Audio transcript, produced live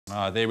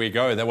There we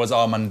go. That was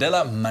our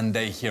Mandela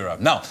Monday hero.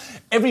 Now,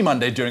 every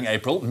Monday during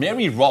April,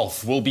 Mary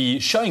Rolph will be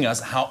showing us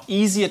how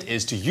easy it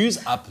is to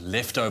use up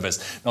leftovers.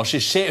 Now,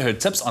 she'll share her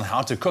tips on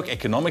how to cook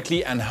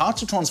economically and how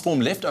to transform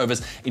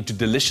leftovers into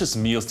delicious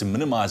meals to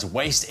minimize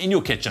waste in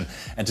your kitchen.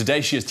 And today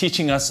she is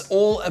teaching us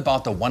all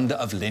about the wonder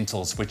of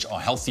lentils, which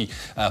are healthy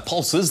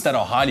pulses that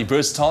are highly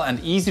versatile and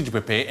easy to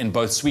prepare in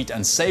both sweet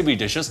and savory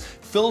dishes,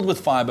 filled with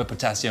fiber,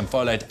 potassium,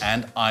 folate,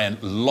 and iron.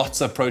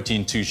 Lots of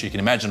protein too, so you can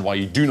imagine why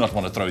you do not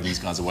want to throw these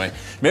guys away.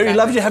 Mary,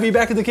 lovely to have you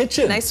back in the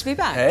kitchen. Nice to be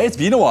back. Hey, it's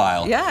been a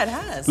while. Yeah, it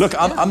has. Look,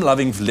 I'm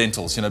loving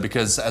lentils, you know,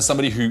 because as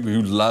somebody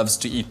who loves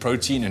to eat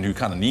protein and who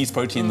kind of needs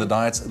protein in the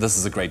diet, this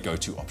is a great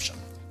go-to option.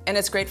 And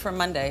it's great for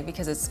Monday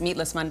because it's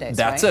meatless Mondays,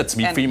 That's right? it,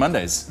 meat-free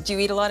Mondays. Do you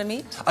eat a lot of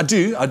meat? I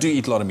do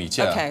eat a lot of meat,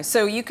 yeah. Okay,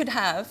 so you could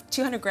have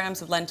 200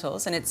 grams of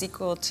lentils and it's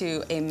equal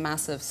to a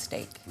massive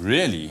steak.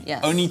 Really?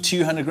 Yes. Only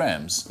 200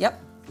 grams? Yep.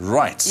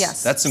 Right.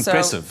 Yes. That's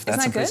impressive. So,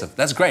 That's impressive. Good?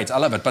 That's great. I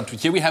love it. But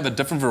here we have a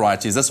different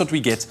varieties. That's what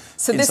we get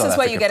So in this South is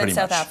what Africa, you get in pretty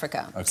South much.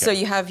 Africa. Okay. So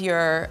you have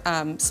your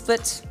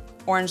split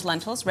orange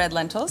lentils, red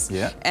lentils,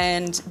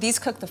 and these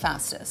cook the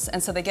fastest.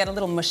 And so they get a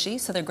little mushy,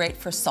 so they're great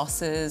for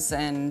sauces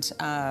and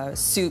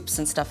soups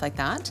and stuff like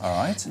that.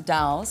 All right.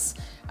 Dals.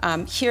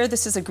 Here,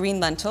 this is a green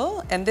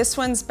lentil, and this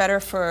one's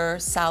better for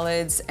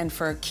salads and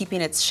for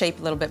keeping its shape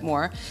a little bit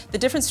more. The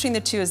difference between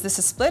the two is this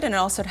is split, and it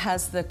also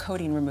has the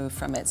coating removed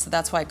from it, so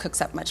that's why it cooks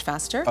up much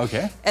faster.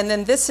 Okay. And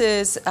then this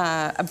is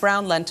a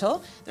brown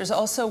lentil. There's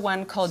also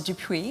one called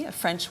Dupuis, a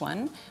French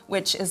one,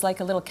 which is like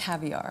a little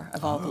caviar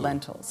of all the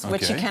lentils,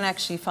 which you can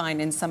actually find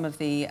in some of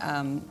the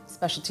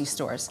specialty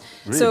stores.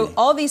 Really? So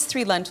all these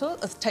three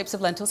types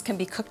of lentils can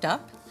be cooked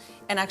up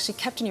and actually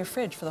kept in your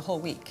fridge for the whole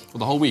week. For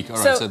the whole week, all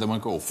right, so they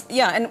won't go off.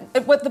 Yeah, and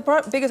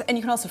and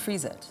you can also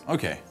freeze it.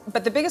 Okay.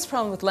 But the biggest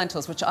problem with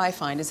lentils, which I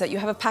find, is that you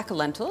have a pack of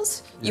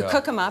lentils, you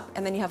cook them up,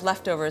 and then you have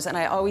leftovers, and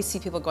I always see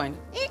people going,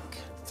 eek.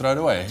 Throw it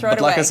away. Throw it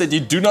but like away. I said, you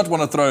do not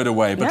want to throw it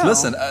away. But No.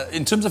 listen,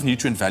 in terms of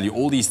nutrient value,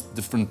 all these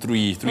different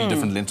three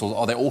different lentils,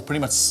 are they all pretty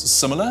much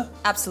similar?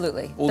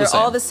 Absolutely. All They're the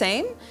same? all the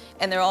same,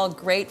 and they're all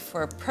great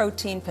for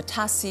protein,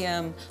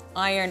 potassium,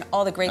 iron,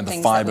 all the great And the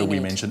things fiber that we we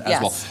need. mentioned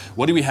as well.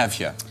 What do we have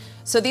here?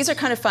 So these are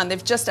kind of fun.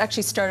 They've just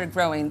actually started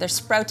growing. They're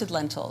sprouted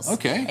lentils.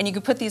 Okay. And you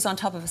could put these on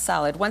top of a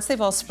salad. Once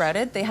they've all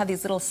sprouted, they have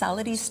these little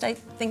salad-y type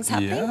things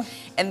happening. Yeah.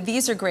 And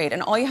these are great.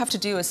 And all you have to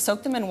do is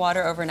soak them in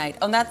water overnight.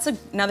 Oh, and that's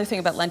another thing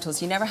about lentils.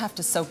 You never have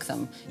to soak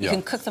them. You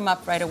can cook them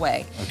up right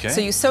away. Okay.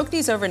 So you soak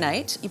these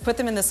overnight. You put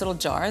them in this little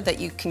jar that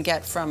you can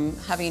get from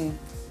having,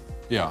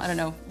 I don't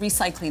know,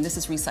 recycling. This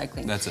is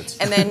recycling. That's it.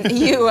 And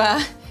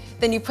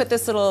then you put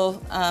this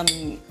little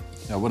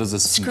Now, what is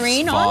this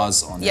screen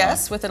vase on? on?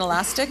 Yes, with an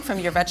elastic from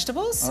your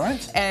vegetables. All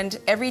right. And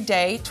every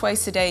day,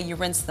 twice a day, you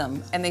rinse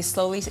them, and they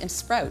slowly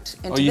sprout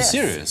into this. Are you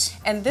serious?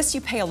 And this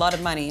you pay a lot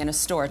of money in a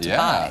store to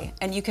buy.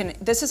 And you can.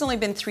 This has only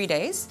been 3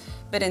 days,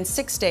 but in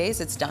 6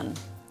 days, it's done.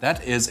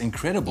 That is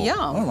incredible.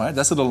 Yeah. All right,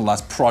 that's a little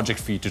nice project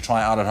for you to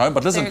try out at home.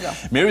 But listen,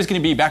 Mary's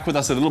going to be back with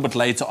us a little bit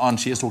later on.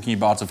 She is talking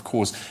about, of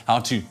course, how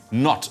to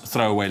not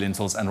throw away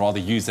lentils and rather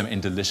use them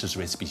in delicious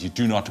recipes. You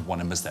do not want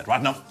to miss that.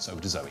 Right now, so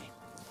over to Zoe.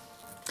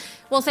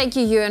 Well, thank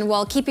you, Ewan.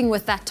 Well, keeping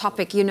with that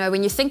topic, you know,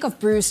 when you think of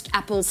bruised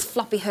apples,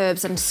 floppy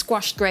herbs and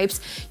squashed grapes,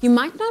 you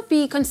might not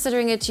be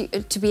considering it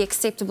to be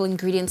acceptable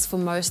ingredients for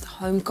most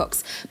home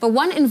cooks. But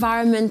one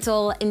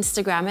environmental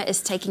Instagrammer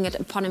is taking it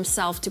upon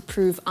himself to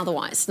prove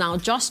otherwise. Now,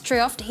 Josh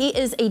Trioft, he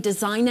is a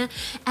designer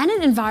and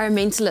an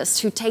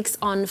environmentalist who takes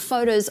on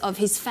photos of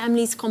his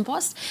family's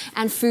compost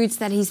and foods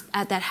that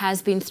that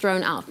has been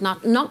thrown out. Now,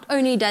 not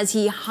only does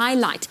he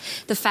highlight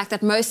the fact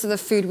that most of the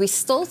food we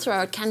still throw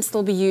out can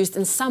still be used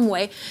in some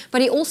way,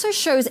 but he also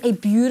shows a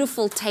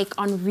beautiful take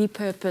on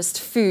repurposed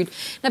food.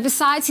 Now,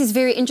 besides his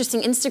very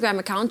interesting Instagram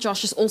account,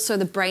 Josh is also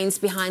the brains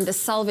behind the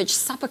Salvage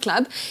Supper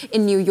Club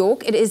in New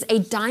York. It is a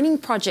dining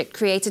project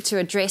created to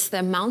address the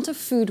amount of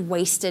food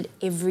wasted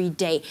every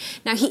day.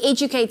 Now, he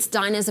educates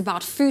diners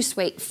about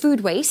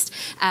food waste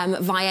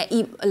via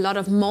a lot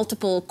of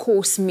multiple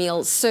course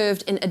meals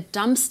served in a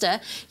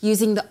dumpster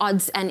using the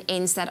odds and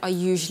ends that are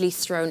usually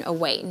thrown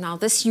away. Now,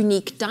 this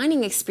unique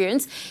dining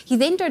experience, he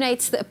then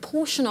donates a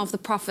portion of the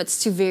profits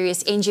to various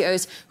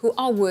NGOs who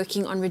are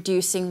working on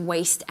reducing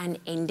waste and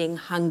ending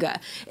hunger.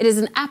 It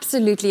is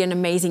absolutely an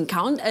amazing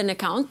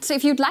account. So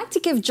if you'd like to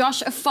give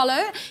Josh a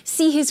follow,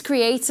 see his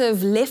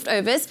creative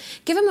leftovers,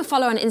 give him a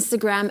follow on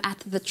Instagram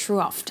at The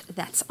Trioft.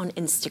 That's on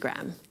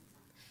Instagram.